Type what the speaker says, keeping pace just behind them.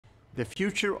The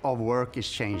future of work is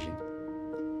changing.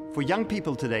 For young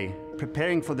people today,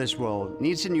 preparing for this world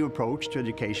needs a new approach to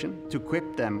education to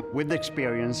equip them with the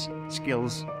experience,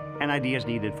 skills, and ideas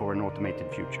needed for an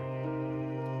automated future.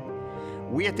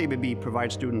 We at ABB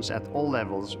provide students at all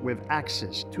levels with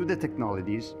access to the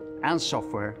technologies and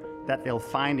software that they'll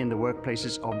find in the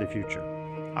workplaces of the future.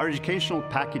 Our educational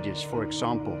packages, for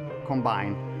example,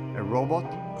 combine a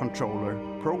robot, controller,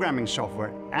 programming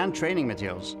software, and training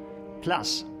materials,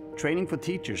 plus training for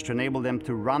teachers to enable them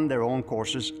to run their own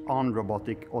courses on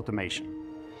robotic automation.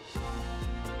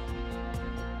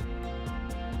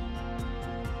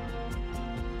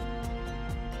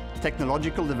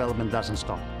 Technological development doesn't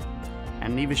stop,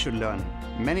 and neither should learning.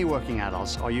 Many working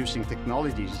adults are using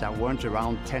technologies that weren't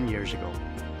around 10 years ago.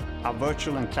 Our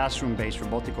virtual and classroom-based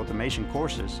robotic automation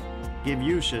courses give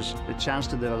users the chance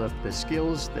to develop their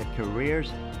skills, their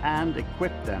careers, and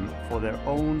equip them for their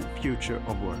own future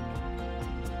of work.